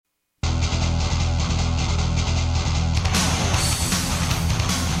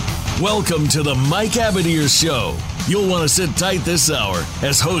Welcome to the Mike Abadir Show. You'll want to sit tight this hour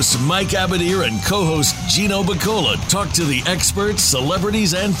as host Mike Abadir and co-host Gino Bacola talk to the experts,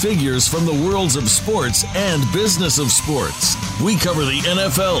 celebrities, and figures from the worlds of sports and business of sports. We cover the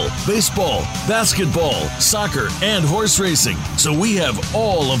NFL, baseball, basketball, soccer, and horse racing, so we have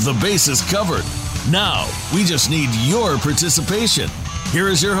all of the bases covered. Now, we just need your participation. Here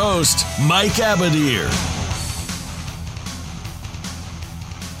is your host, Mike Abadir.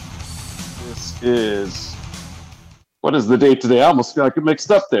 What is the date today? I almost feel like I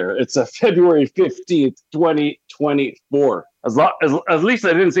mixed up there. It's February 15th, 2024. At least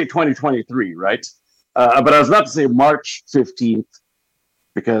I didn't say 2023, right? But I was about to say March 15th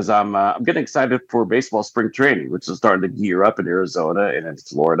because I'm getting excited for baseball spring training, which is starting to gear up in Arizona and in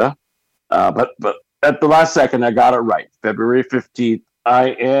Florida. But at the last second, I got it right. February 15th. I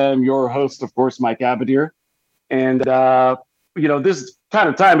am your host, of course, Mike Abadir. And, this kind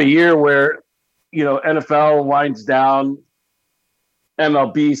of time of year where NFL winds down,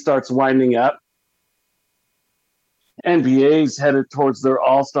 MLB starts winding up, NBA's headed towards their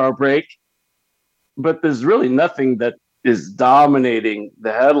All-Star break, but there's really nothing that is dominating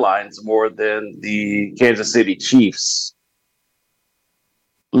the headlines more than the Kansas City Chiefs.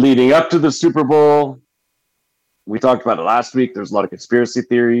 Leading up to the Super Bowl, we talked about it last week, there's a lot of conspiracy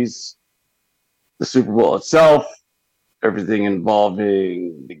theories. The Super Bowl itself, everything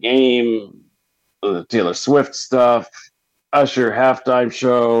involving the game, the Taylor Swift stuff, Usher halftime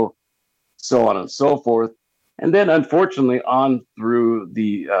show, so on and so forth. And then, unfortunately, on through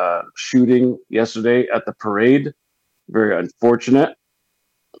the shooting yesterday at the parade. Very unfortunate.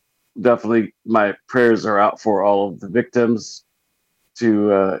 Definitely my prayers are out for all of the victims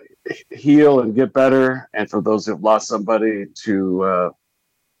to heal and get better. And for those who've lost somebody to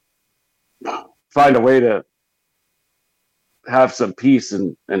find a way to have some peace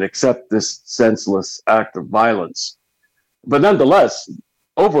and accept this senseless act of violence. But nonetheless,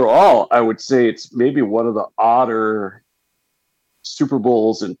 overall, I would say it's maybe one of the odder Super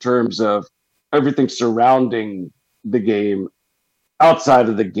Bowls in terms of everything surrounding the game, outside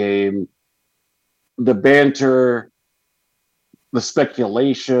of the game, the banter, the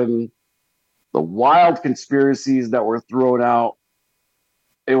speculation, the wild conspiracies that were thrown out.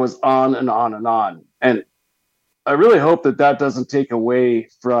 It was on and on and on. And I really hope that doesn't take away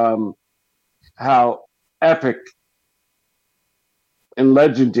from how epic and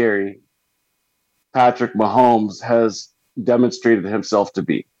legendary Patrick Mahomes has demonstrated himself to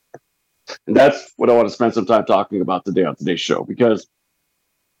be. And that's what I want to spend some time talking about today on today's show, because,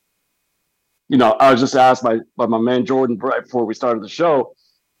 I was just asked by my man Jordan right before we started the show,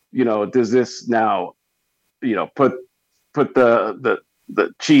 does this now, put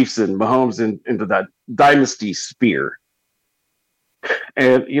the Chiefs and Mahomes into that dynasty sphere?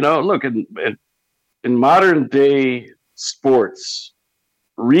 And, look, in modern day sports,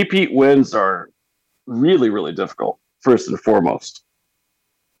 repeat wins are really, really difficult, first and foremost.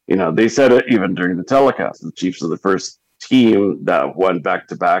 They said it even during the telecast. The Chiefs are the first team that won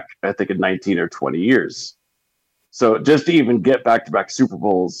back-to-back, I think, in 19 or 20 years. So just to even get back-to-back Super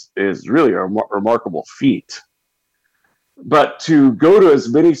Bowls is really a remarkable feat. But to go to as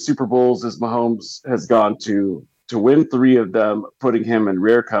many Super Bowls as Mahomes has gone to win 3 of them, putting him in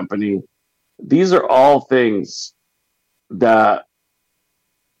rare company, these are all things that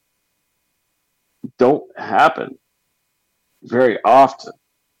don't happen very often,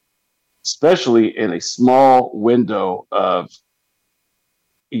 especially in a small window of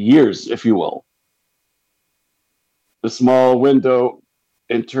years, if you will. The small window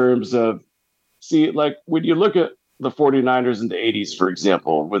in terms of, like when you look at the 49ers in the 80s, for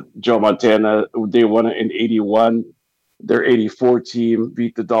example, with Joe Montana, they won it in 81. Their 84 team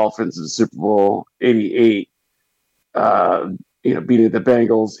beat the Dolphins in the Super Bowl. 88, beating the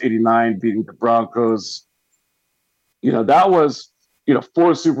Bengals. 89, beating the Broncos. That was,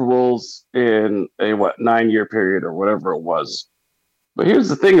 4 Super Bowls in a 9-year period or whatever it was. But here's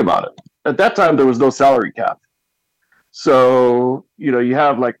the thing about it. At that time, there was no salary cap. So, you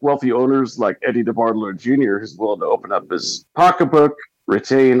have like wealthy owners like Eddie DeBartolo Jr., who's willing to open up his pocketbook,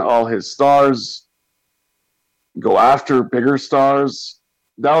 retain all his stars, go after bigger stars.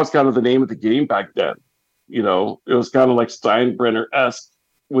 That was kind of the name of the game back then. It was kind of like Steinbrenner-esque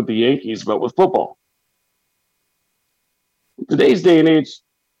with the Yankees, but with football. In today's day and age,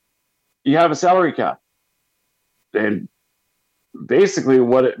 you have a salary cap. And basically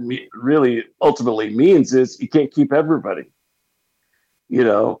what it really ultimately means is you can't keep everybody.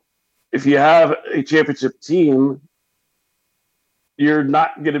 If you have a championship team, you're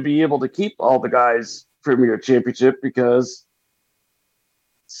not going to be able to keep all the guys from your championship because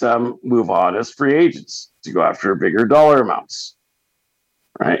Some move on as free agents to go after bigger dollar amounts,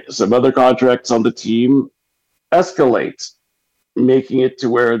 right? Some other contracts on the team escalate, making it to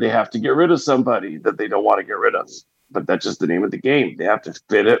where they have to get rid of somebody that they don't want to get rid of. But that's just the name of the game. They have to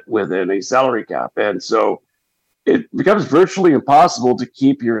fit it within a salary cap. And so it becomes virtually impossible to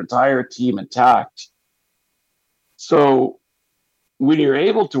keep your entire team intact. So when you're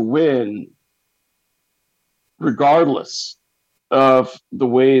able to win, regardless of the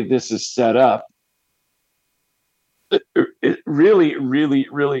way this is set up, it really, really,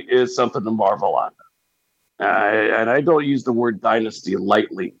 really is something to marvel at. And I don't use the word dynasty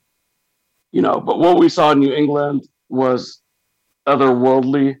lightly, but what we saw in New England was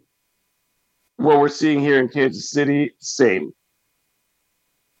otherworldly. What we're seeing here in Kansas City, same.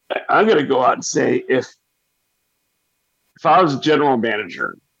 I'm going to go out and say if I was a general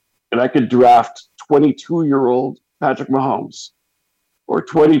manager and I could draft 22-year-old Patrick Mahomes or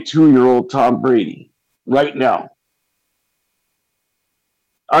 22-year-old Tom Brady right now,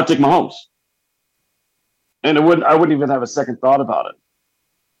 I'd take Mahomes. And I wouldn't even have a second thought about it.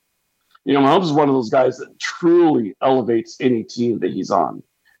 Mahomes is one of those guys that truly elevates any team that he's on.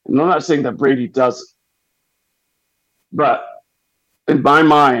 And I'm not saying that Brady doesn't. But in my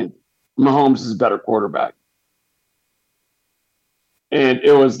mind, Mahomes is a better quarterback. And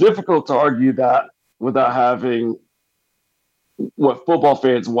it was difficult to argue that without having what football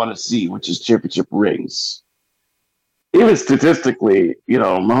fans want to see, which is championship rings. Even statistically,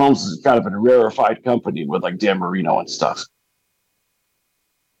 Mahomes is kind of a rarefied company with like Dan Marino and stuff.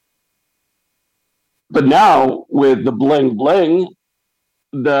 But now with the bling bling,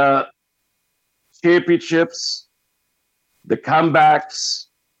 the championships, the comebacks,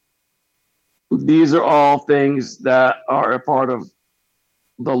 these are all things that are a part of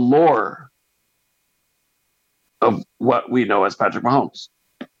the lore of what we know as Patrick Mahomes.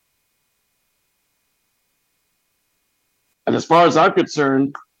 And as far as I'm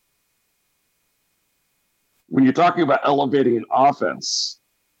concerned, when you're talking about elevating an offense,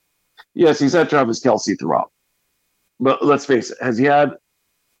 yes, he's had Travis Kelce throughout. But let's face it, has he had,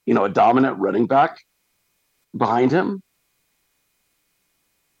 a dominant running back behind him?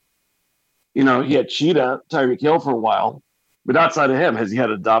 He had Cheetah, Tyreek Hill for a while. But outside of him, has he had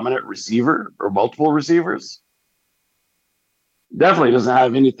a dominant receiver or multiple receivers? Definitely doesn't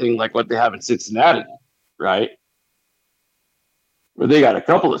have anything like what they have in Cincinnati, right? Where they got a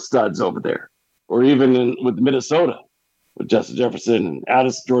couple of studs over there. Or even with Minnesota, with Justin Jefferson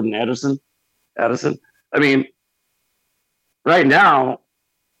and Jordan Addison. I mean, right now,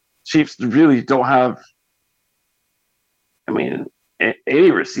 Chiefs really don't have, any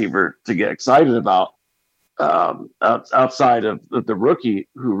receiver to get excited about outside of the rookie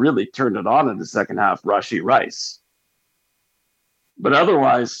who really turned it on in the second half, Rashee Rice. But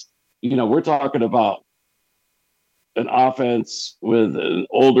otherwise, we're talking about an offense with an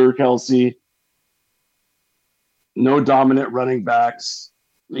older Kelce, no dominant running backs.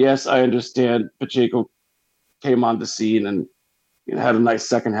 Yes, I understand Pacheco came on the scene and had a nice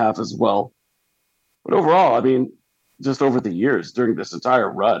second half as well. But overall, just over the years during this entire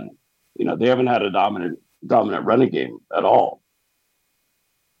run, they haven't had a dominant running game at all.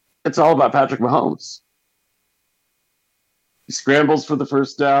 It's all about Patrick Mahomes. He scrambles for the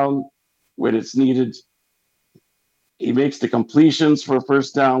first down when it's needed. He makes the completions for a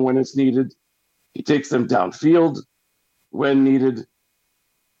first down when it's needed. He takes them downfield when needed.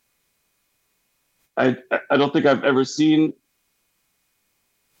 I don't think I've ever seen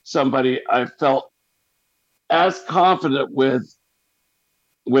somebody I felt as confident with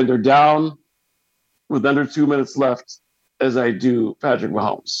when they're down with under 2 minutes left as I do Patrick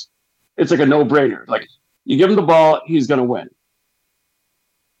Mahomes. It's like a no-brainer. Like, you give him the ball, he's going to win.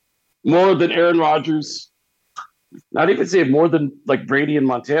 More than Aaron Rodgers. Not even say more than like Brady in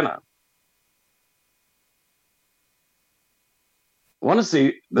Montana. I want to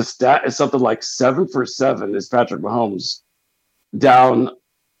say the stat is something like 7 for 7 is Patrick Mahomes down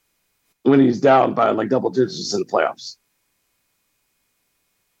when he's down by like double digits in the playoffs.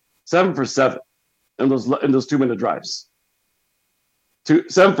 7 for 7 in those 2-minute drives.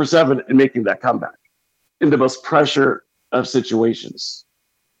 7 for 7 in making that comeback in the most pressure of situations.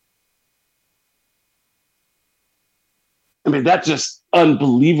 That's just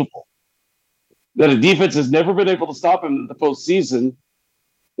unbelievable. That a defense has never been able to stop him in the postseason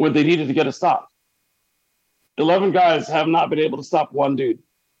when they needed to get a stop. 11 guys have not been able to stop one dude.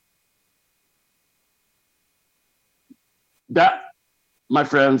 That, my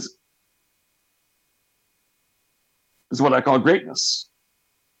friends, is what I call greatness.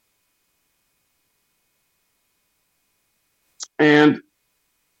 And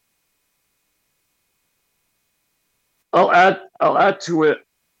I'll add to it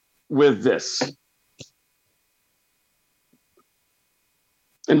with this.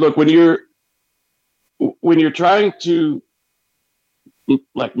 And look, when you're trying to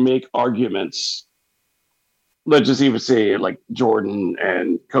like make arguments, let's just even say like Jordan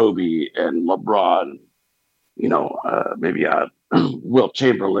and Kobe and LeBron, maybe Wilt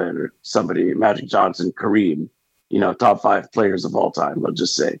Chamberlain or somebody, Magic Johnson, Kareem, top 5 players of all time, let's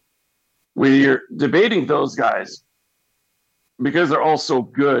just say. When you're debating those guys, because they're all so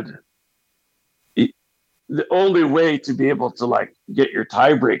good, the only way to be able to like get your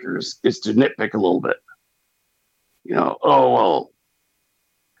tiebreakers is to nitpick a little bit. Oh well,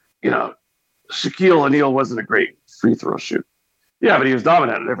 Shaquille O'Neal wasn't a great free throw shoot. Yeah, but he was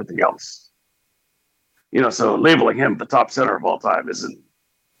dominant at everything else. So labeling him the top center of all time isn't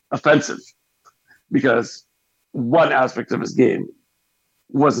offensive because one aspect of his game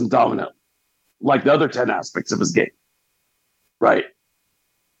wasn't dominant like the other 10 aspects of his game. Right.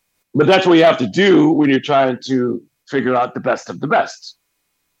 But that's what you have to do when you're trying to figure out the best of the best.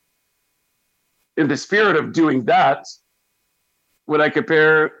 In the spirit of doing that, when I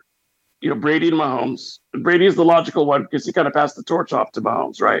compare, Brady to Mahomes, Brady is the logical one because he kind of passed the torch off to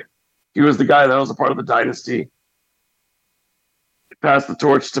Mahomes, right? He was the guy that was a part of the dynasty. He passed the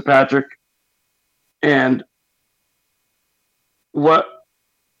torch to Patrick. And what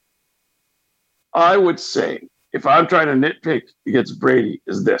I would say, if I'm trying to nitpick against Brady,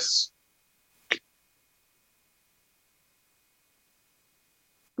 is this.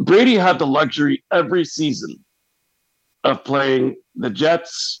 Brady had the luxury every season of playing the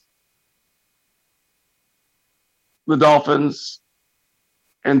Jets, the Dolphins,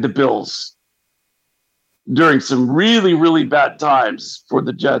 and the Bills during some really, really bad times for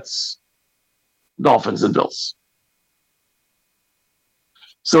the Jets, Dolphins, and Bills.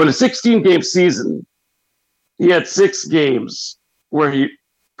 So in a 16-game season, he had 6 games where he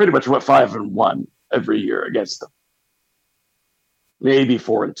pretty much went 5-1 every year against them. Maybe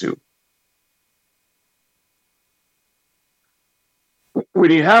 4-2.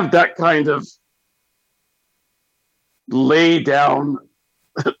 When you have that kind of lay down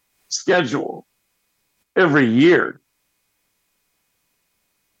schedule every year,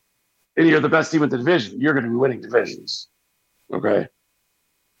 and you're the best team in the division, you're going to be winning divisions. Okay.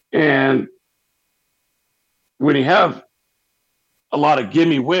 And when you have a lot of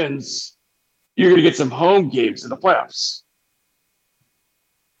gimme wins, you're going to get some home games in the playoffs.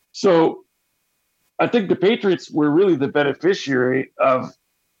 So I think the Patriots were really the beneficiary of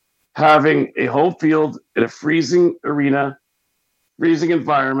having a home field in a freezing arena, freezing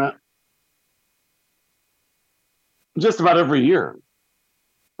environment, just about every year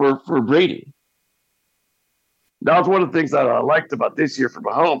for Brady. That was one of the things that I liked about this year for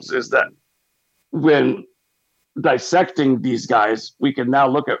Mahomes is that when dissecting these guys, we can now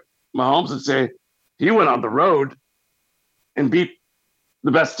look at Mahomes and say he went on the road and beat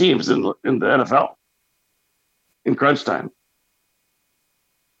the best teams in the NFL in crunch time.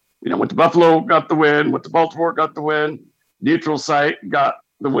 Went to Buffalo, got the win. Went to Baltimore, got the win. Neutral site, got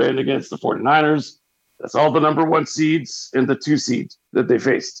the win against the 49ers. That's all the number 1 seeds and the 2 seeds that they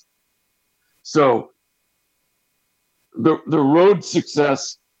faced. So the road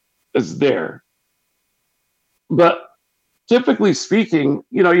success is there. But typically speaking,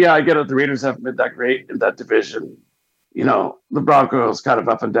 I get it. The Raiders haven't been that great in that division. The Broncos kind of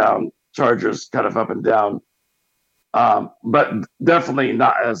up and down, Chargers kind of up and down. But definitely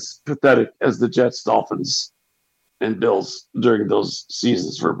not as pathetic as the Jets, Dolphins, and Bills during those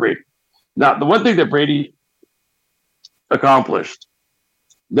seasons for Brady. Now, the one thing that Brady accomplished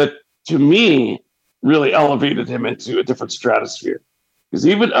that to me really elevated him into a different stratosphere, because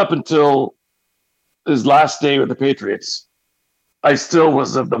even up until his last day with the Patriots, I still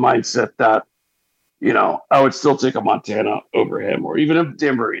was of the mindset that, I would still take a Montana over him or even a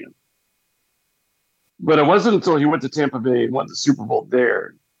Dan Marino. But it wasn't until he went to Tampa Bay and won the Super Bowl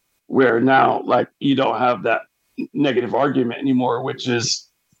there where now, like, you don't have that negative argument anymore, which is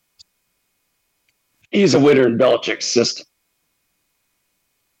he's a winner in Belichick's system.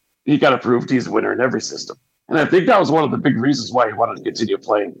 He got proved he's a winner in every system. And I think that was one of the big reasons why he wanted to continue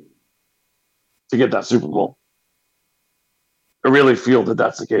playing to get that Super Bowl. I really feel that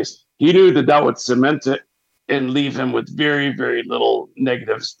that's the case. He knew that that would cement it and leave him with very, very little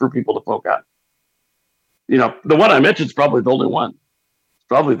negatives for people to poke at. The one I mentioned is probably the only one. It's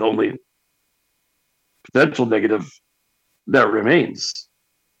probably the only potential negative that remains.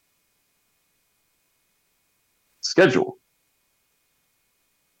 Schedule.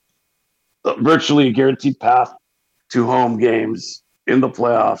 Virtually a guaranteed path to home games in the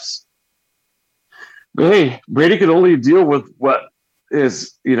playoffs. But hey, Brady can only deal with what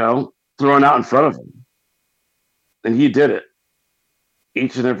is, thrown out in front of him. And he did it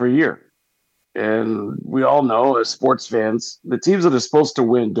each and every year. And we all know as sports fans, the teams that are supposed to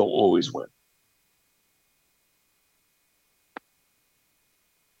win don't always win.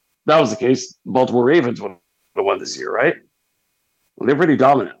 That was the case. Baltimore Ravens would have won this year, right? Well, they're pretty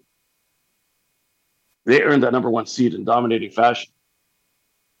dominant. They earned that number one seed in dominating fashion.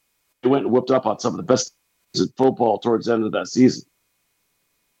 They went and whooped up on some of the best in football towards the end of that season.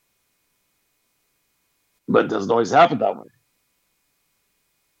 But it doesn't always happen that way.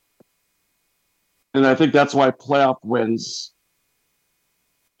 And I think that's why playoff wins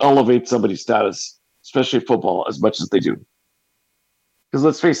elevate somebody's status, especially football, as much as they do. Because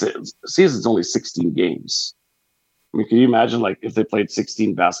let's face it, the season's only 16 games. I mean, can you imagine if they played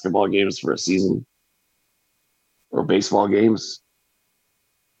 16 basketball games for a season? Or baseball games?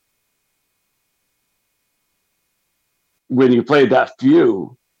 When you play that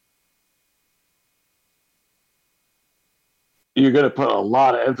few, you're going to put a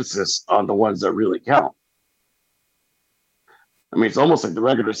lot of emphasis on the ones that really count. I mean, it's almost like the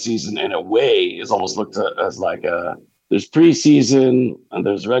regular season in a way is almost looked at as there's preseason and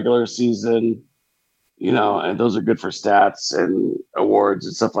there's regular season, and those are good for stats and awards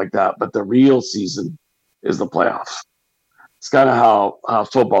and stuff like that. But the real season is the playoff. It's kind of how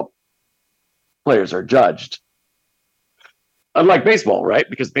football players are judged. Unlike baseball, right?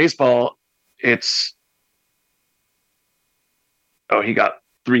 Because baseball, it's, he got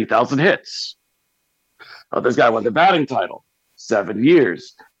 3,000 hits. Oh, this guy won the batting title, 7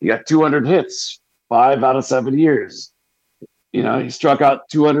 years. He got 200 hits, 5 out of 7 years. He struck out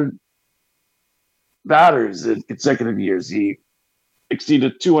 200 batters in consecutive years. He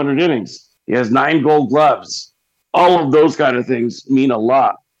exceeded 200 innings. He has 9 gold gloves. All of those kind of things mean a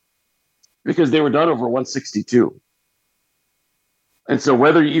lot because they were done over 162. And so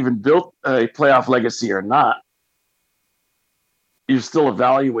whether you even built a playoff legacy or not, you're still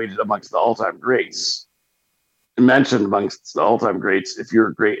evaluated amongst the all-time greats. And mentioned amongst the all-time greats if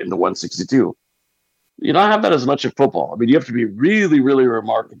you're great in the 162. You don't have that as much in football. I mean, you have to be really, really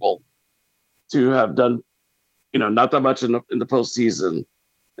remarkable to have done, not that much in the postseason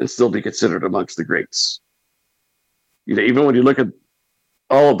and still be considered amongst the greats. Even when you look at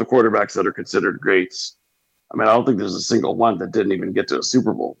all of the quarterbacks that are considered greats, I mean, I don't think there's a single one that didn't even get to a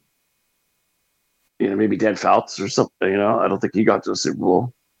Super Bowl. Maybe Dan Fouts or something, I don't think he got to a Super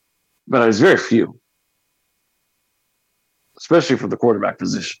Bowl. But there's very few, especially for the quarterback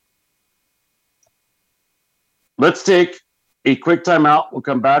position. Let's take a quick time out. We'll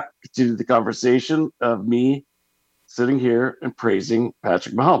come back, continue the conversation of me sitting here and praising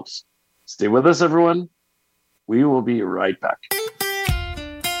Patrick Mahomes. Stay with us, everyone. We will be right back.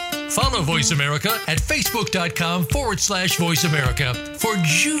 Follow Voice America at Facebook.com/Voice America for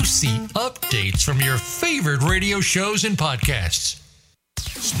juicy updates from your favorite radio shows and podcasts.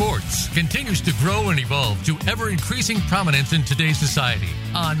 Sports continues to grow and evolve to ever-increasing prominence in today's society.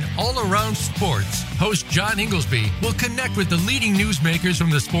 On All Around Sports, host John Inglesby will connect with the leading newsmakers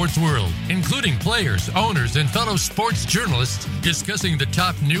from the sports world, including players, owners, and fellow sports journalists, discussing the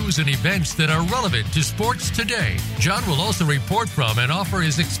top news and events that are relevant to sports today. John will also report from and offer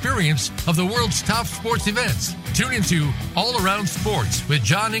his experience of the world's top sports events. Tune into All Around Sports with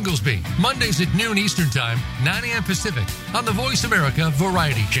John Inglesby, Mondays at noon Eastern Time, 9 a.m. Pacific, on the Voice America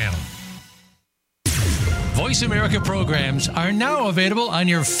Variety Channel. Voice America programs are now available on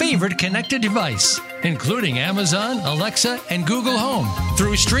your favorite connected device, including Amazon, Alexa, and Google Home.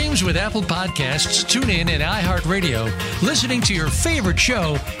 Through streams with Apple Podcasts, TuneIn, and iHeartRadio, listening to your favorite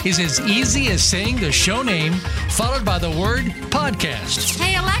show is as easy as saying the show name followed by the word podcast.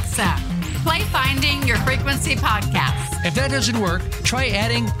 Hey, Alexa, play Finding Your Frequency podcast. If that doesn't work, try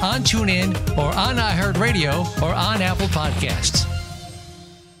adding on TuneIn or on iHeartRadio or on Apple Podcasts.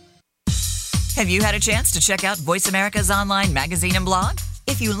 Have you had a chance to check out Voice America's online magazine and blog?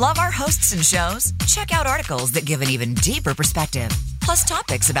 If you love our hosts and shows, check out articles that give an even deeper perspective. Plus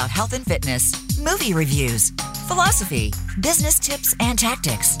topics about health and fitness, movie reviews, philosophy, business tips and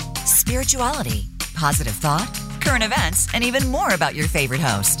tactics, spirituality, positive thought, current events, and even more about your favorite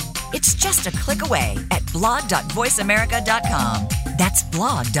host. It's just a click away at blog.voiceamerica.com. That's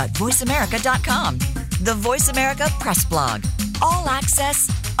blog.voiceamerica.com. The Voice America Press Blog. All access,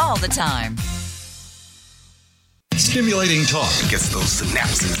 all the time. Stimulating talk gets those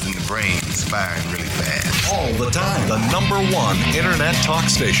synapses in the brain firing really fast. all the time. The #1 internet talk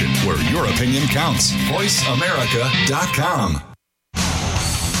station where your opinion counts. VoiceAmerica.com.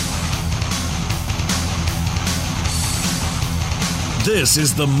 This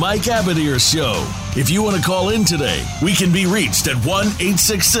is the Mike Abadir Show. If you want to call in today, we can be reached at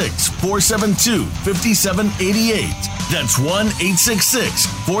 1-866-472-5788. That's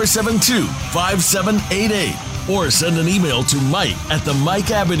 1-866-472-5788. Or send an email to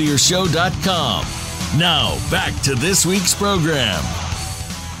mike@themikeabadirshow.com. Now, back to this week's program.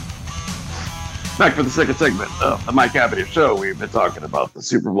 Back for the second segment of the Mike Abadir Show. We've been talking about the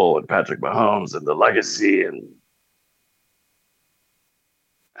Super Bowl and Patrick Mahomes and the legacy and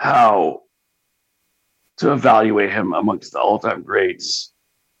how to evaluate him amongst the all-time greats.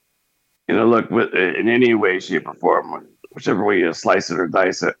 Look, in any way, shape, or form, whichever way you slice it or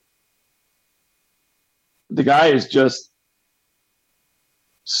dice it, the guy is just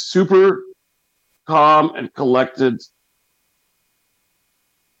super calm and collected.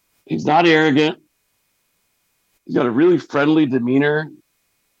 He's not arrogant. He's got a really friendly demeanor.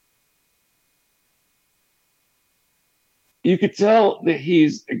 You could tell that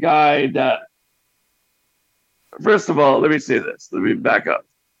he's a guy that, first of all, let me say this. Let me back up.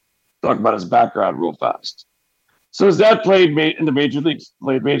 Talk about his background real fast. So his dad played in the major leagues,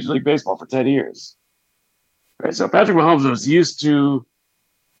 played Major League Baseball for 10 years. Right, so Patrick Mahomes was used to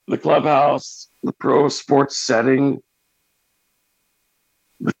the clubhouse, the pro sports setting,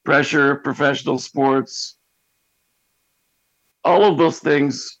 the pressure, professional sports. All of those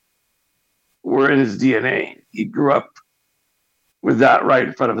things were in his DNA. He grew up with that right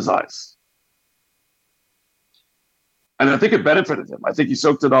in front of his eyes. And I think it benefited him. I think he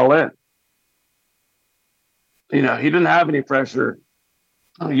soaked it all in. He didn't have any pressure,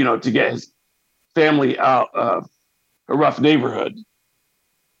 to get his family out of a rough neighborhood.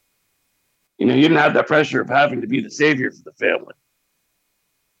 He didn't have that pressure of having to be the savior for the family.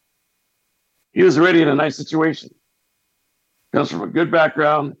 He was already in a nice situation. Comes from a good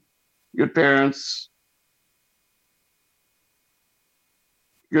background, good parents,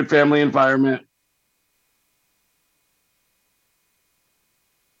 good family environment.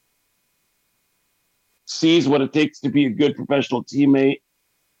 Sees what it takes to be a good professional teammate.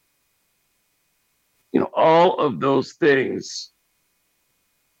 All of those things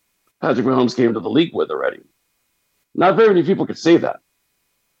Patrick Mahomes came to the league with already. Not very many people could say that.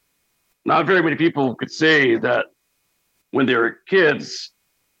 Not very many people could say that when they were kids,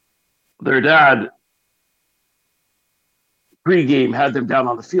 their dad pregame had them down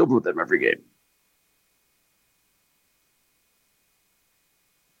on the field with them every game.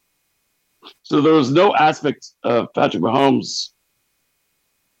 So there was no aspect of Patrick Mahomes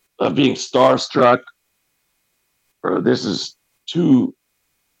of being starstruck or this is too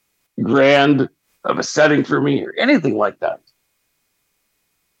grand of a setting for me or anything like that.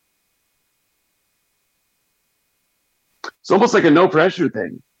 It's almost like a no pressure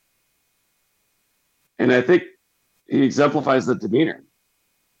thing. And I think he exemplifies the demeanor.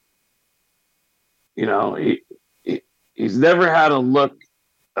 He's never had a look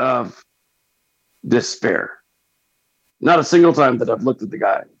of despair. Not a single time that I've looked at the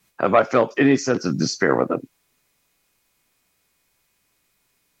guy have I felt any sense of despair with him.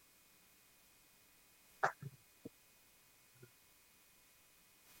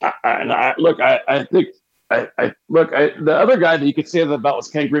 I think the other guy that you could say that about was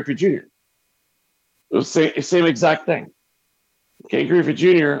Ken Griffey Jr. It was the same exact thing. Ken Griffey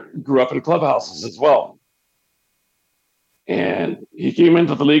Jr. grew up in clubhouses as well. And he came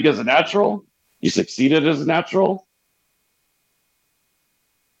into the league as a natural. He succeeded as a natural.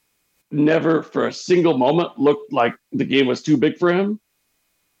 Never for a single moment looked like the game was too big for him.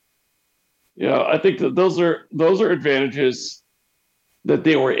 I think that those are advantages that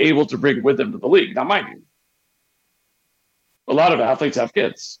they were able to bring with them to the league. Now, mind you, a lot of athletes have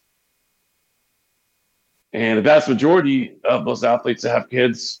kids. And the vast majority of those athletes that have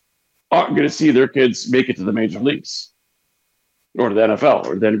kids aren't going to see their kids make it to the major leagues or to the NFL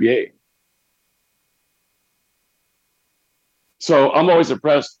or the NBA. So I'm always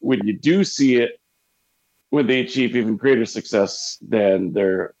impressed when you do see it when they achieve even greater success than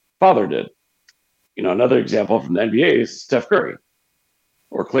their father did. Another example from the NBA is Steph Curry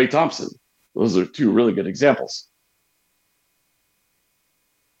or Klay Thompson. Those are two really good examples.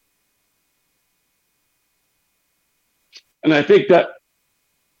 And I think that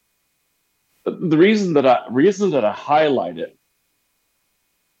the reason that I highlight it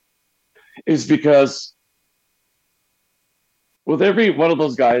is because with every one of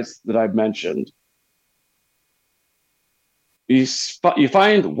those guys that I've mentioned, you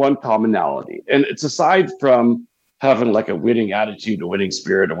find one commonality, and it's aside from having like a winning attitude, a winning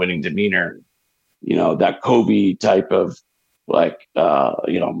spirit, a winning demeanor, that Kobe type of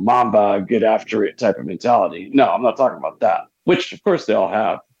Mamba, get after it type of mentality. No, I'm not talking about that. which of course they all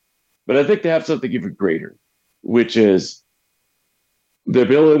have. But I think they have something even greater, which is the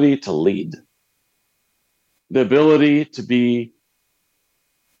ability to lead, the ability to be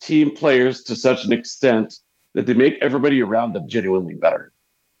team players to such an extent that they make everybody around them genuinely better.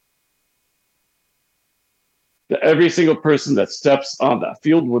 That every single person that steps on that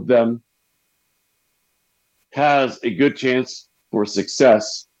field with them has a good chance for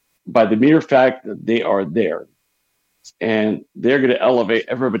success by the mere fact that they are there. And they're going to elevate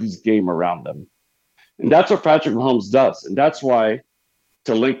everybody's game around them. And that's what Patrick Mahomes does. And that's why,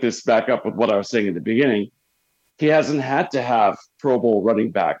 to link this back up with what I was saying in the beginning, he hasn't had to have Pro Bowl running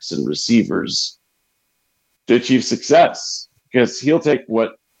backs and receivers to achieve success, because he'll take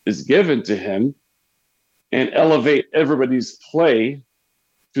what is given to him and elevate everybody's play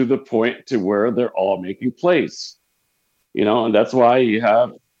to the point to where they're all making plays. And that's why you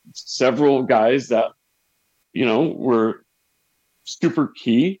have several guys that, were super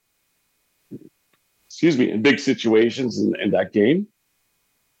key, in big situations in that game.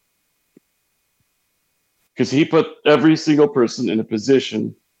 Because he put every single person in a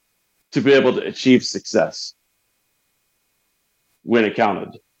position to be able to achieve success when it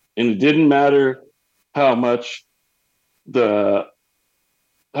counted. And it didn't matter how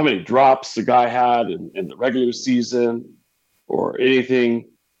many drops the guy had in the regular season or anything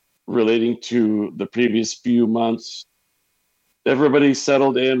relating to the previous few months. Everybody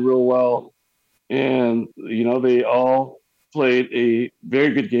settled in real well. And, they all played a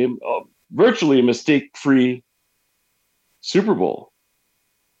very good game, virtually a mistake-free Super Bowl.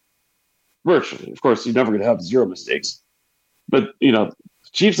 Virtually. Of course, you're never going to have zero mistakes. But, the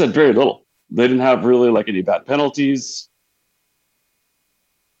Chiefs had very little. They didn't have really any bad penalties.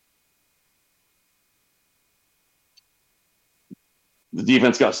 The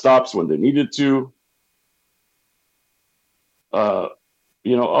defense got stops when they needed to. All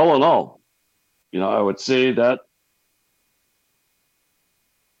in all, I would say that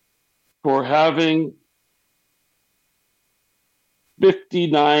for having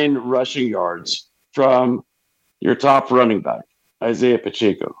 59 rushing yards from your top running back, Isaiah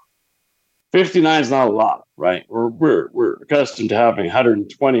Pacheco, 59 is not a lot, right? We're accustomed to having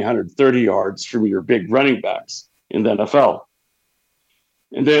 120, 130 yards from your big running backs in the NFL.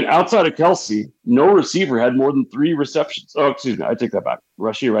 And then outside of Kelsey, no receiver had more than 3 receptions. Oh, excuse me. I take that back.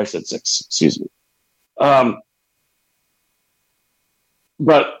 Rashee Rice had 6. Excuse me.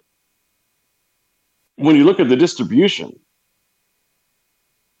 But when you look at the distribution,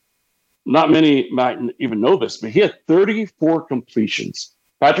 not many might even know this, but he had 34 completions.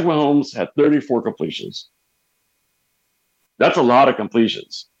 Patrick Mahomes had 34 completions. That's a lot of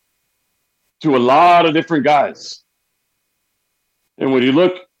completions to a lot of different guys. And when you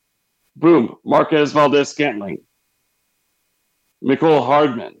look, boom, Marquez Valdez-Scantling, Mecole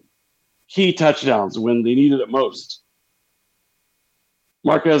Hardman, key touchdowns when they needed it most.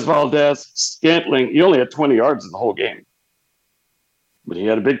 Marquez Valdez-Scantling, he only had 20 yards in the whole game. But he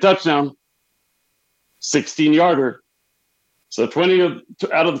had a big touchdown, 16-yarder. So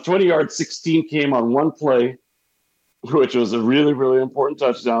out of the 20 yards, 16 came on one play, which was a really, really important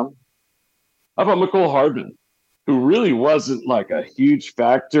touchdown. How about Mecole Hardman, who really wasn't a huge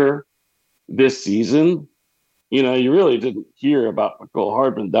factor this season? You really didn't hear about Mecole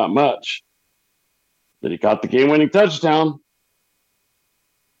Hardman that much. But he got the game-winning touchdown.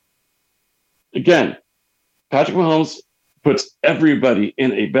 Again, Patrick Mahomes puts everybody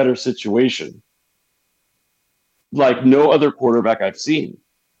in a better situation like no other quarterback I've seen.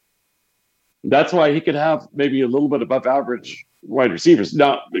 That's why he could have maybe a little bit above average wide receivers.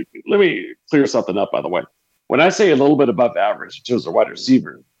 Now, let me clear something up, by the way. When I say a little bit above average in terms of wide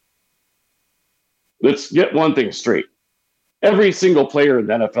receiver, let's get one thing straight. Every single player in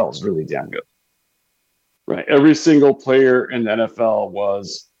the NFL is really damn good. Right? Every single player in the NFL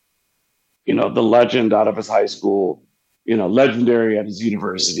was, the legend out of his high school, legendary at his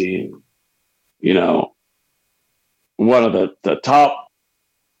university, one of the top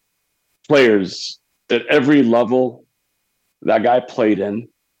players at every level that guy played in.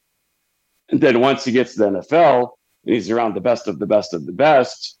 And then once he gets to the NFL and he's around the best of the best of the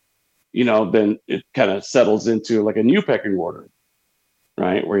best, then it kind of settles into a new pecking order,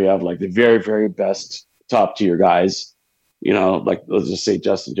 right? Where you have the very, very best top tier guys, let's just say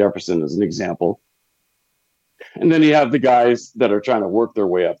Justin Jefferson as an example. And then you have the guys that are trying to work their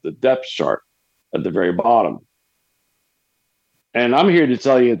way up the depth chart at the very bottom. And I'm here to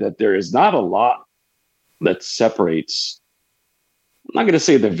tell you that there is not a lot that separates. I'm not going to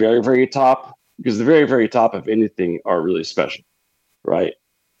say the very, very top, because the very, very top, if anything, are really special, right?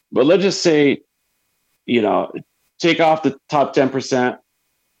 But let's just say, take off the top 10%,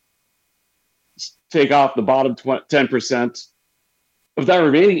 take off the bottom 10%. Of that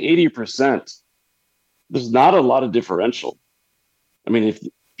remaining 80%, there's not a lot of differential. I mean, if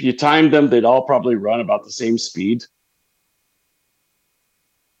you timed them, they'd all probably run about the same speed.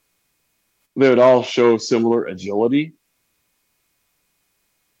 They would all show similar agility.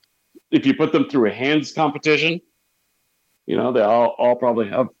 If you put them through a hands competition, they all probably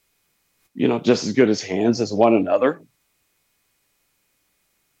have, just as good as hands as one another.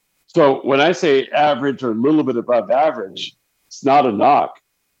 So when I say average or a little bit above average, it's not a knock.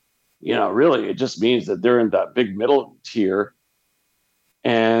 Really, it just means that they're in that big middle tier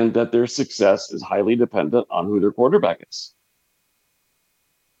and that their success is highly dependent on who their quarterback is.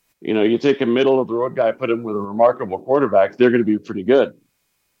 You take a middle of the road guy, put him with a remarkable quarterback, they're going to be pretty good.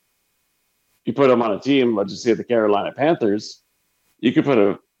 You put them on a team, let's just say the Carolina Panthers, you could put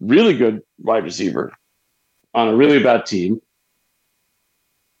a really good wide receiver on a really bad team,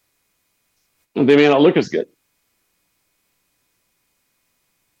 and they may not look as good.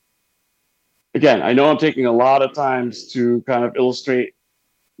 Again, I know I'm taking a lot of times to kind of illustrate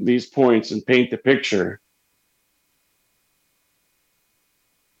these points and paint the picture.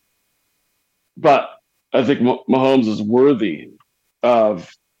 But I think Mahomes is worthy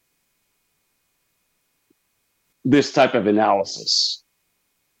of this type of analysis.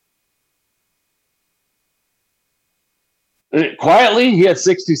 And quietly, he had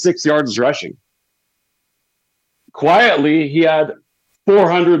 66 yards rushing. Quietly, he had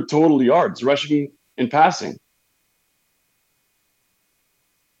 400 total yards rushing and passing.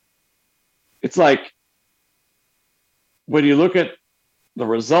 It's like when you look at the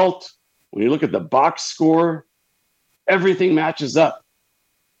result, when you look at the box score, everything matches up.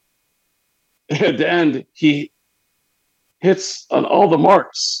 At the end, he hits on all the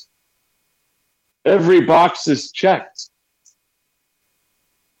marks. Every box is checked.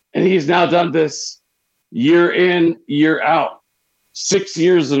 And he's now done this year in, year out, 6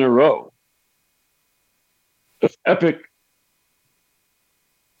 years in a row of epic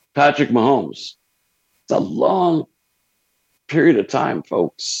Patrick Mahomes. It's a long period of time,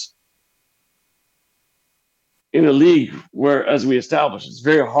 folks. In a league where, as we established, it's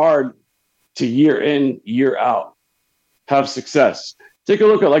very hard to year in, year out have success. Take a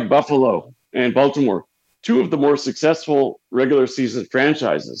look at like Buffalo and Baltimore, two of the more successful regular season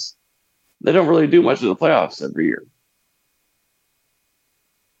franchises. They don't really do much in the playoffs every year.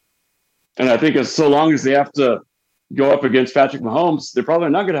 And I think so long as they have to go up against Patrick Mahomes, they're probably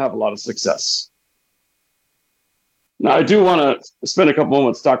not going to have a lot of success. Now, I do want to spend a couple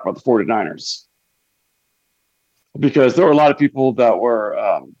moments to talk about the 49ers, because there were a lot of people that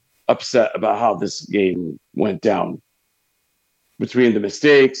were upset about how this game went down. Between the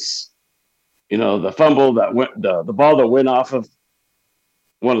mistakes, the fumble that went, the ball that went off of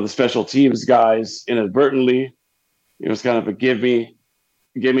one of the special teams guys inadvertently, it was kind of a give me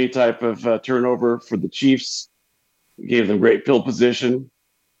type of turnover for the Chiefs. Gave them great field position,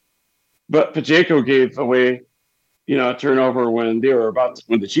 but Pacheco gave away, a turnover when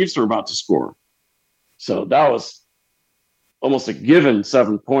the Chiefs were about to score. So that was almost a given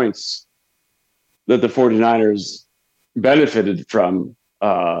 7 points that the 49ers benefited from,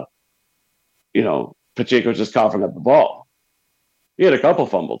 Pacheco just coughing up the ball. He had a couple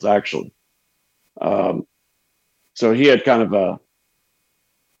fumbles, actually. So he had kind of a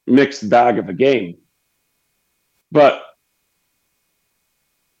mixed bag of a game. But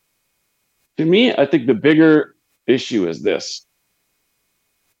to me, I think the bigger issue is this.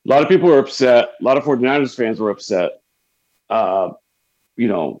 A lot of people were upset. A lot of 49ers fans were upset, that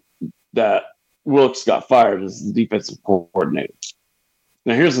Wilkes got fired as the defensive coordinator.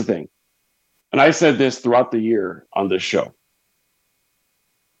 Now, here's the thing. And I said this throughout the year on this show.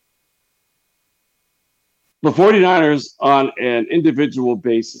 The 49ers, on an individual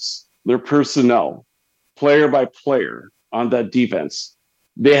basis, their personnel, player by player on that defense,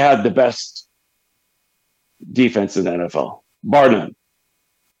 they had the best defense in the NFL, bar none.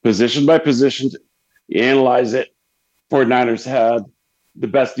 Position by position, you analyze it, 49ers had the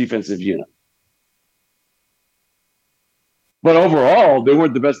best defensive unit. But overall, they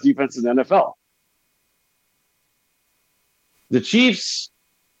weren't the best defense in the NFL. The Chiefs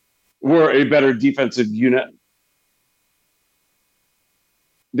were a better defensive unit.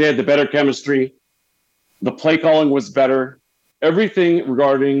 They had the better chemistry. The play calling was better. Everything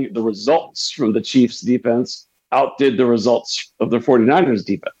regarding the results from the Chiefs defense outdid the results of the 49ers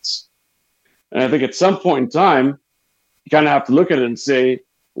defense. And I think at some point in time, you kind of have to look at it and say,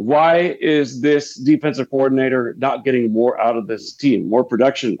 why is this defensive coordinator not getting more out of this team, more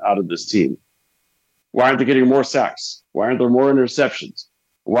production out of this team? Why aren't they getting more sacks? Why aren't there more interceptions?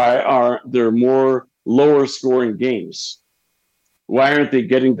 Why are there more lower scoring games? Why aren't they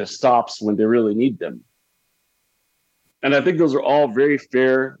getting the stops when they really need them? And I think those are all very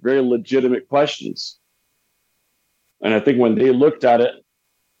fair, very legitimate questions. And I think when they looked at it,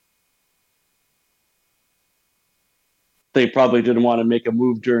 they probably didn't want to make a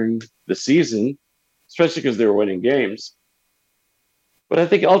move during the season, especially because they were winning games. But I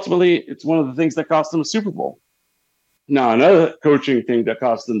think ultimately it's one of the things that cost them a Super Bowl. Now, another coaching thing that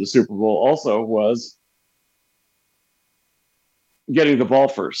cost them the Super Bowl also was getting the ball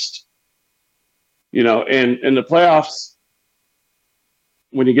first. You know, and in the playoffs,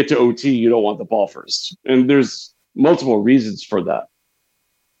 when you get to OT, you don't want the ball first. And there's multiple reasons for that.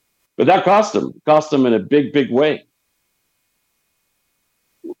 But that cost them in a big, big way.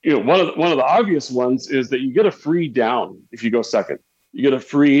 You know, one of the obvious ones is that you get a free down if you go second. You get a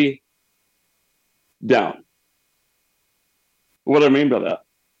free down. What do I mean by that?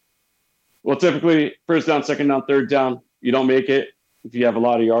 Well, typically, first down, second down, third down, you don't make it. If you have a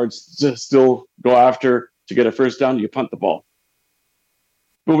lot of yards to still go after to get a first down, you punt the ball.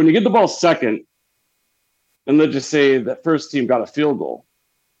 But when you get the ball second, and let's just say that first team got a field goal,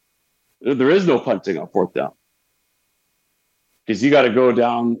 there is no punting on fourth down. Because you got to go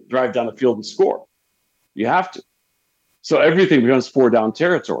down, drive down the field and score. You have to. So everything becomes 4-down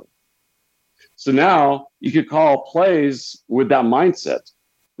territory. So now you could call plays with that mindset.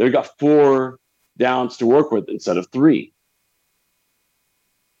 They've got 4 downs to work with instead of 3.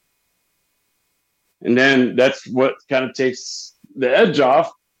 And then that's what kind of takes the edge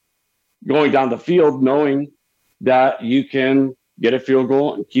off going down the field, knowing that you can get a field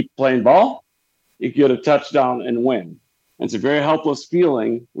goal and keep playing ball. You can get a touchdown and win. And it's a very helpless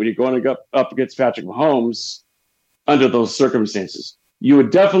feeling when you're going up against Patrick Mahomes under those circumstances. You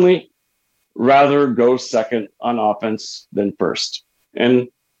would definitely rather go second on offense than first. And,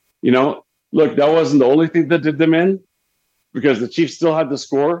 you know, look, that wasn't the only thing that did them in, because the Chiefs still had the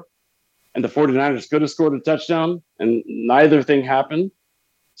score and the 49ers could have scored a touchdown and neither thing happened.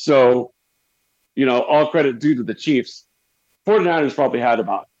 So, you know, all credit due to the Chiefs. 49ers probably had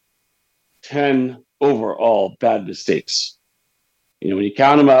about 10 overall bad mistakes. You know, when you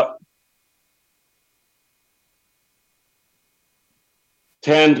count them up,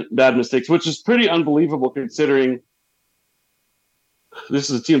 10 bad mistakes, which is pretty unbelievable considering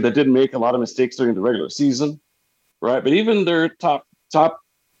this is a team that didn't make a lot of mistakes during the regular season, right? But even their top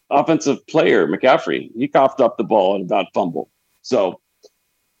offensive player, McCaffrey, he coughed up the ball and about fumble. So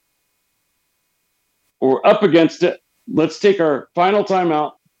we're up against it. Let's take our final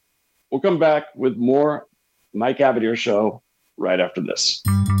timeout. We'll come back with more Mike Abadir Show right after this.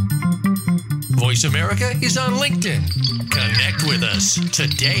 Voice America is on LinkedIn. Connect with us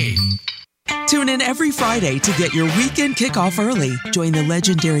today. Tune in every Friday to get your weekend kickoff early. Join the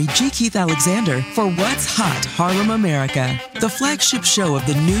legendary G. Keith Alexander for What's Hot Harlem America. The flagship show of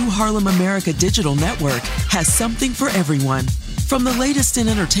the new Harlem America Digital Network has something for everyone. From the latest in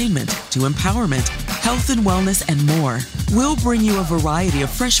entertainment to empowerment, health and wellness, and more, we'll bring you a variety of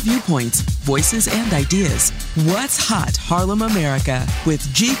fresh viewpoints, voices, and ideas. What's Hot Harlem America with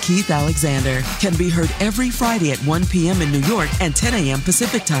G. Keith Alexander can be heard every Friday at 1 p.m. in New York and 10 a.m.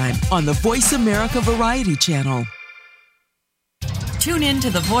 Pacific Time on the Voice America Variety Channel. Tune in to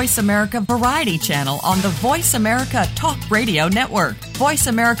the Voice America Variety Channel on the Voice America Talk Radio Network. Voice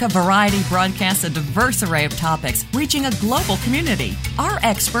America Variety broadcasts a diverse array of topics, reaching a global community. Our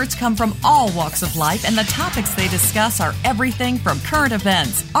experts come from all walks of life, and the topics they discuss are everything from current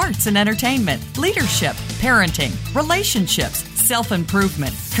events, arts and entertainment, leadership, parenting, relationships,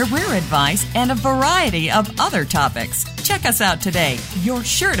 self-improvement, career advice, and a variety of other topics. Check us out today. You're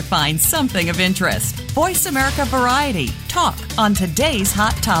sure to find something of interest. Voice America Variety. Talk on today's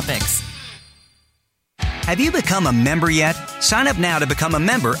hot topics. Have you become a member yet? Sign up now to become a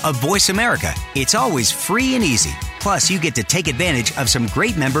member of Voice America. It's always free and easy. Plus, you get to take advantage of some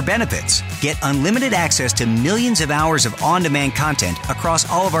great member benefits. Get unlimited access to millions of hours of on-demand content across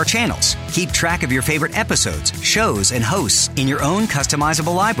all of our channels. Keep track of your favorite episodes, shows, and hosts in your own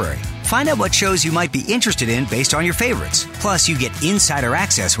customizable library. Find out what shows you might be interested in based on your favorites. Plus, you get insider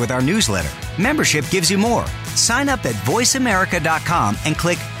access with our newsletter. Membership gives you more. Sign up at voiceamerica.com and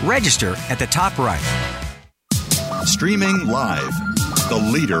click register at the top right. Streaming live. The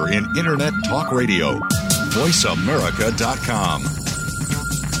leader in Internet talk radio. voiceamerica.com.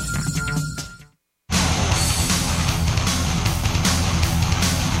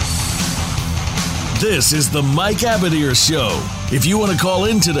 This is the Mike Abadir Show. If you want to call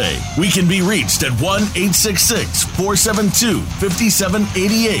in today, we can be reached at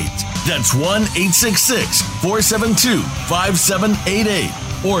 1-866-472-5788. That's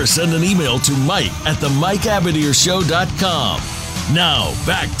 1-866-472-5788. Or send an email to mike@themikeabadirshow.com. Now,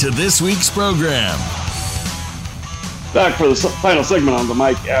 back to this week's program. Back for the final segment on the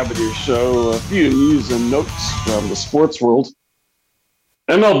Mike Abadir Show. A few news and notes from the sports world.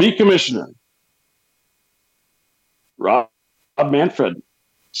 MLB Commissioner Rob Manfred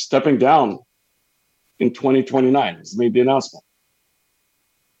stepping down in 2029. He's made the announcement.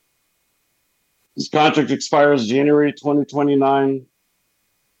 His contract expires January 2029.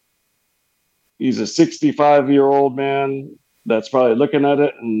 He's a 65-year-old man that's probably looking at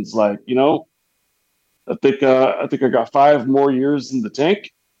it and is like, I think I got 5 more years in the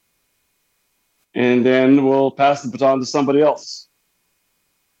tank, and then we'll pass the baton to somebody else.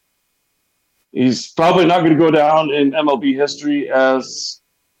 He's probably not going to go down in MLB history as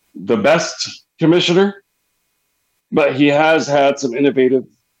the best commissioner, but he has had some innovative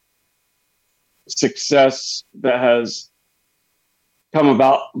success that has come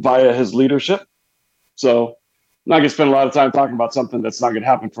about via his leadership. So I'm not going to spend a lot of time talking about something that's not going to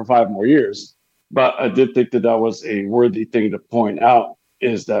happen for 5 more years. But I did think that was a worthy thing to point out,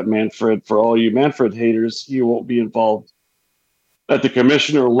 is that Manfred, for all you Manfred haters, he won't be involved at the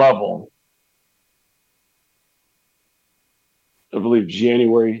commissioner level, I believe,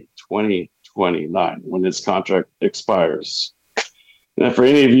 January 2029, when his contract expires. And for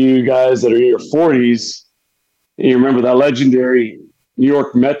any of you guys that are in your 40s, and you remember that legendary New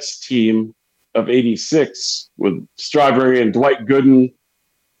York Mets team of 86 with Strawberry and Dwight Gooden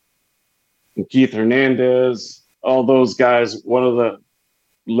and Keith Hernandez, all those guys, one of the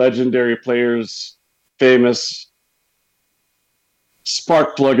legendary players, famous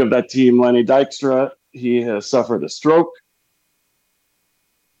spark plug of that team, Lenny Dykstra, he has suffered a stroke.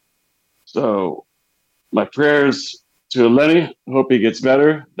 So my prayers to Lenny. Hope he gets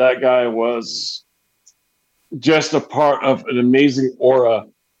better. That guy was just a part of an amazing aura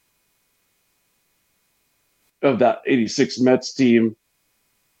of that 86 Mets team.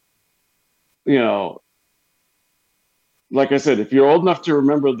 Like I said, if you're old enough to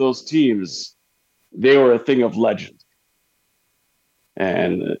remember those teams, they were a thing of legend.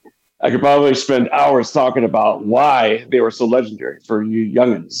 And I could probably spend hours talking about why they were so legendary for you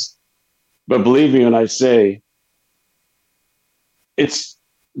youngins. But believe me when I say, it's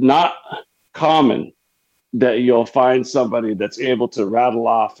not common that you'll find somebody that's able to rattle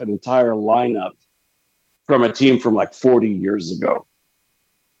off an entire lineup from a team from like 40 years ago.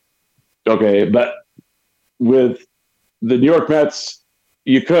 Okay, but with the New York Mets,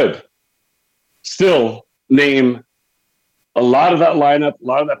 you could still name a lot of that lineup, a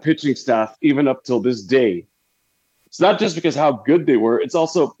lot of that pitching staff, even up till this day. It's not just because how good they were, it's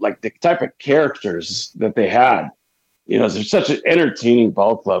also like the type of characters that they had. They're such an entertaining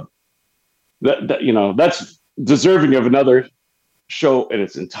ball club that's deserving of another show in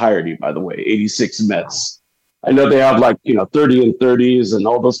its entirety, by the way, 86 Mets. I know they have 30 and 30s and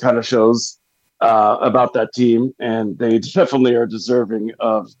all those kind of shows about that team, and they definitely are deserving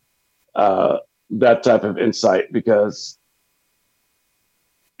of that type of insight because,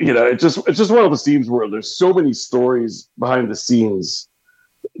 it's just one of those teams where there's so many stories behind the scenes.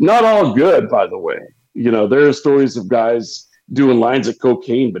 Not all good, by the way. There are stories of guys doing lines of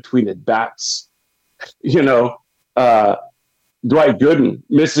cocaine between at bats. Dwight Gooden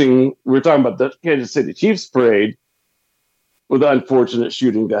missing. We're talking about the Kansas City Chiefs parade with the unfortunate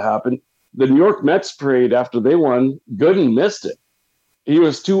shooting that happened. The New York Mets parade after they won, Gooden missed it. He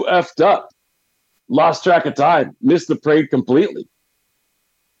was too effed up, lost track of time, missed the parade completely.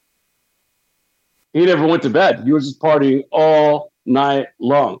 He never went to bed. He was just partying all night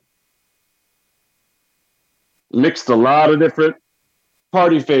long. Mixed a lot of different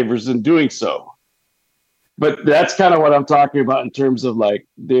party favors in doing so. But that's kind of what I'm talking about in terms of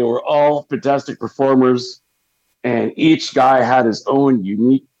they were all fantastic performers, and each guy had his own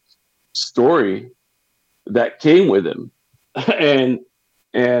unique story that came with him.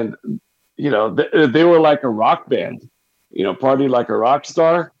 and they were like a rock band, party like a rock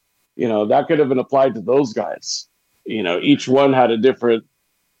star. That could have been applied to those guys. Each one had a different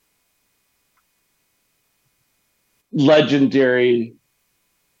legendary,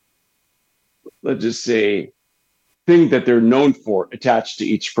 let's just say, thing that they're known for attached to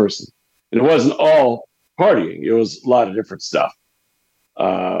each person. And it wasn't all partying. It was a lot of different stuff.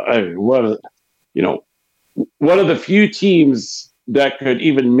 One of the few teams that could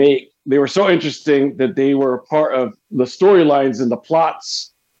even they were so interesting that they were part of the storylines and the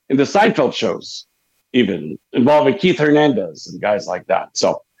plots in the Seinfeld shows, even involving Keith Hernandez and guys like that.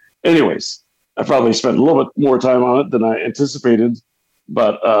 So anyways, I probably spent a little bit more time on it than I anticipated,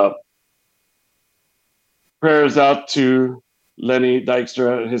 but prayers out to Lenny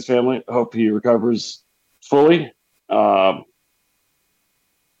Dykstra and his family. I hope he recovers fully. And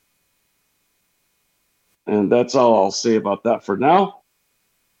that's all I'll say about that for now.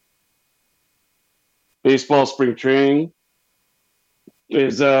 Baseball spring training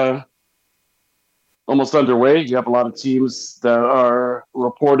is almost underway. You have a lot of teams that are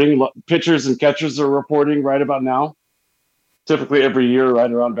reporting. Pitchers and catchers are reporting right about now. Typically every year,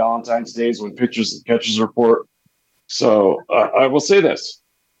 right around Valentine's Day is when pitchers and catchers report. So I will say this.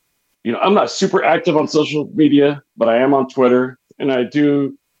 I'm not super active on social media, but I am on Twitter, and I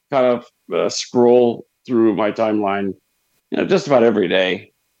do kind of scroll through my timeline just about every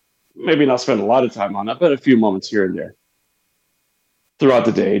day. Maybe not spend a lot of time on it, but a few moments here and there throughout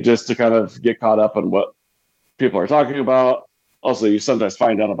the day just to kind of get caught up on what people are talking about. Also, you sometimes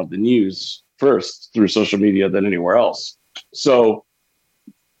find out about the news first through social media than anywhere else. So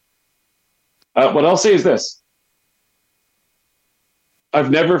what I'll say is this. I've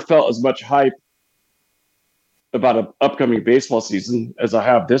never felt as much hype about an upcoming baseball season as I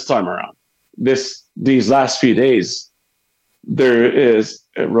have this time around. These last few days, there is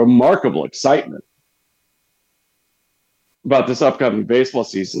a remarkable excitement about this upcoming baseball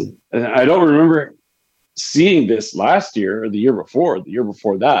season. And I don't remember seeing this last year or the year before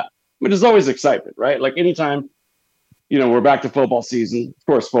that. There's always excitement, right? Like anytime, we're back to football season, of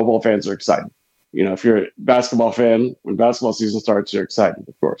course, football fans are excited. If you're a basketball fan, when basketball season starts, you're excited,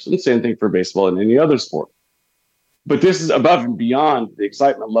 of course. And the same thing for baseball and any other sport. But this is above and beyond the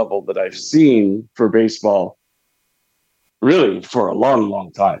excitement level that I've seen for baseball really for a long,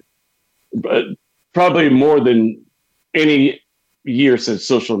 long time. But probably more than any year since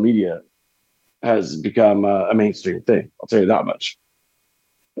social media has become a mainstream thing. I'll tell you that much.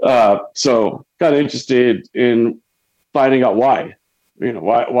 So kind of interested in finding out why.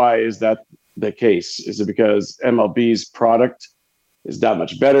 Why is that the case? Is it because MLB's product is that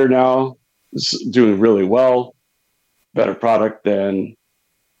much better now? It's doing really well. Better product than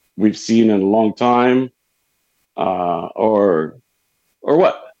we've seen in a long time, or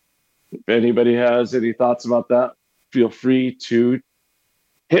what? If anybody has any thoughts about that, feel free to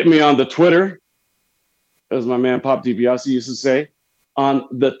hit me on the Twitter, as my man Pop DiBiase used to say, on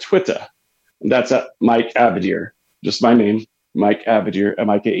the Twitter. And that's at Mike Abadir, just my name, Mike Abadir,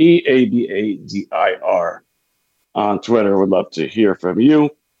 MikeAbadir on Twitter. Would love to hear from you.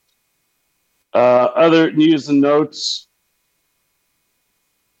 Other news and notes.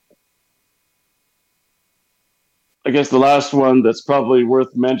 I guess the last one that's probably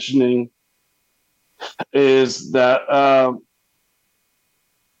worth mentioning is that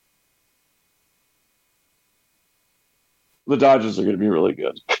the Dodgers are going to be really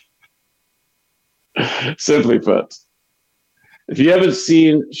good. Simply put. If you haven't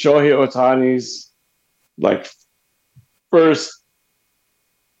seen Shohei Ohtani's first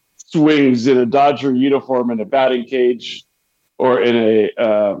swings in a Dodger uniform in a batting cage or in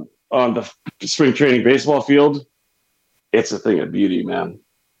on the spring training baseball field, it's a thing of beauty, man.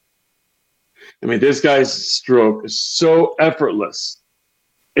 This guy's stroke is so effortless.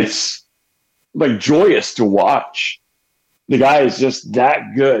 It's joyous to watch. The guy is just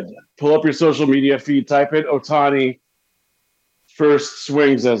that good. Pull up your social media feed, type in Ohtani first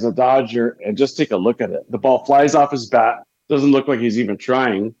swings as a Dodger, and just take a look at it. The ball flies off his bat. Doesn't look like he's even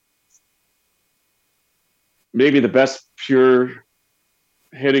trying. Maybe the best pure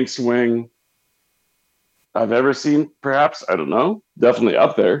hitting swing I've ever seen, perhaps. I don't know. Definitely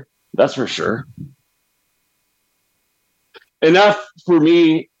up there. That's for sure. Enough for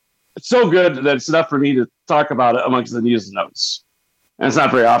me. It's so good that it's enough for me to talk about it amongst the news and notes. And it's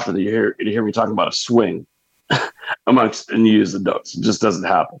not very often that you hear me talking about a swing amongst the news and notes. It just doesn't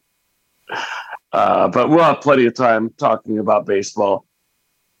happen. But we'll have plenty of time talking about baseball.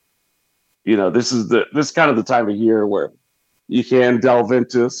 This is kind of the time of year where you can delve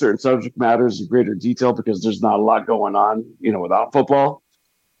into certain subject matters in greater detail because there's not a lot going on, without football,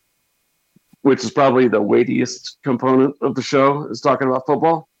 which is probably the weightiest component of the show is talking about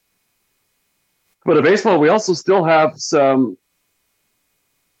football. But in baseball, we also still have some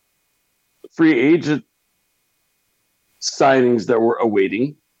free agent signings that we're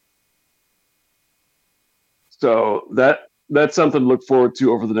awaiting. So that's something to look forward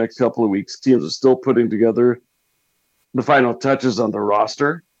to over the next couple of weeks. Teams are still putting together the final touches on the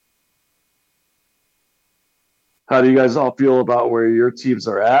roster. How do you guys all feel about where your teams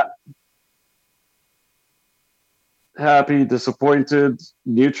are at? Happy, disappointed,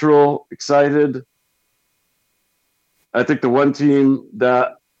 neutral, excited? I think the one team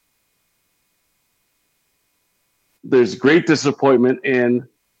that there's great disappointment in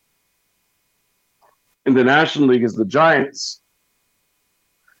In the National League is the Giants.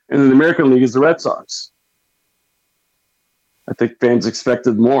 And in the American League is the Red Sox. I think fans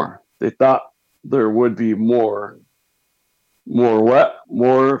expected more. They thought there would be more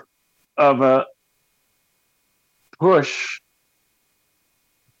of a push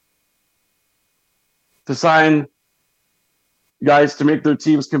to sign guys to make their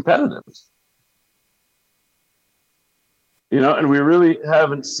teams competitive. And we really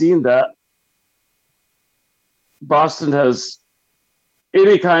haven't seen that. Boston has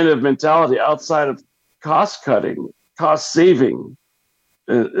any kind of mentality outside of cost cutting, cost saving,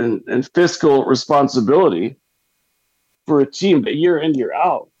 and fiscal responsibility for a team that year in, year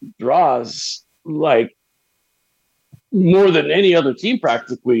out draws like more than any other team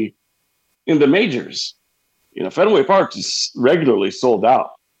practically in the majors. Fenway Park is regularly sold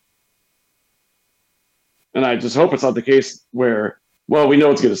out. And I just hope it's not the case where, well, we know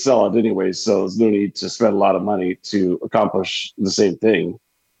it's going to sell out anyways, so there's no need to spend a lot of money to accomplish the same thing.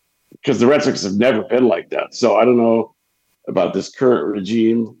 Because the Red Sox have never been like that. So I don't know about this current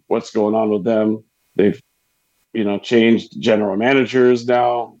regime, what's going on with them. They've, changed general managers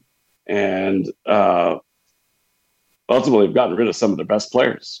now. And ultimately have gotten rid of some of their best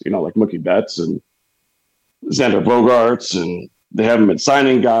players, like Mookie Betts and Xander Bogaerts. And they haven't been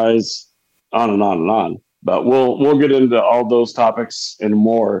signing guys, on and on and on. But we'll get into all those topics and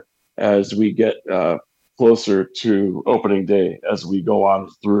more as we get closer to opening day, as we go on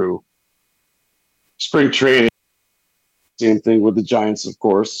through spring training. Same thing with the Giants, of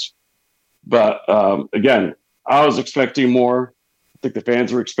course. But again, I was expecting more. I think the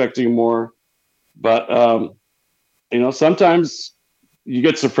fans were expecting more. But, sometimes you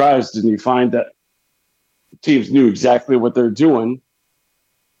get surprised and you find that teams knew exactly what they're doing.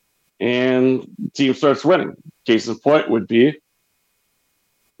 And the team starts winning. Case in point would be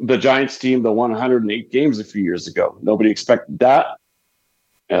the Giants team that won 108 games a few years ago. Nobody expected that.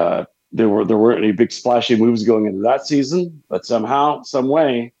 There weren't any big splashy moves going into that season, but somehow, some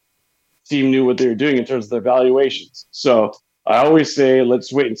way, team knew what they were doing in terms of their valuations. So I always say,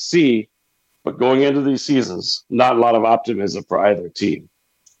 let's wait and see. But going into these seasons, not a lot of optimism for either team.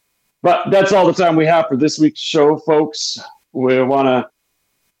 But that's all the time we have for this week's show, folks. We want to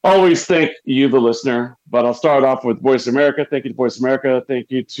always thank you, the listener, but I'll start off with Voice America. Thank you to Voice America.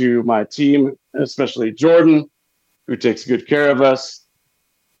 Thank you to my team, especially Jordan, who takes good care of us.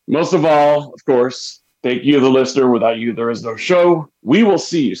 Most of all, of course, thank you, the listener. Without you, there is no show. We will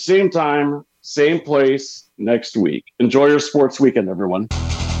see you same time, same place next week. Enjoy your sports weekend, everyone.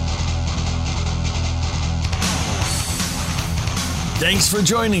 Thanks for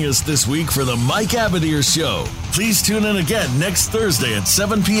joining us this week for the Mike Abadir Show. Please tune in again next Thursday at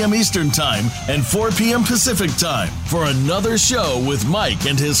 7 p.m. Eastern Time and 4 p.m. Pacific Time for another show with Mike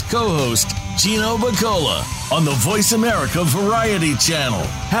and his co-host, Gino Bacola, on the Voice America Variety Channel.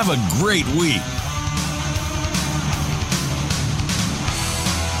 Have a great week.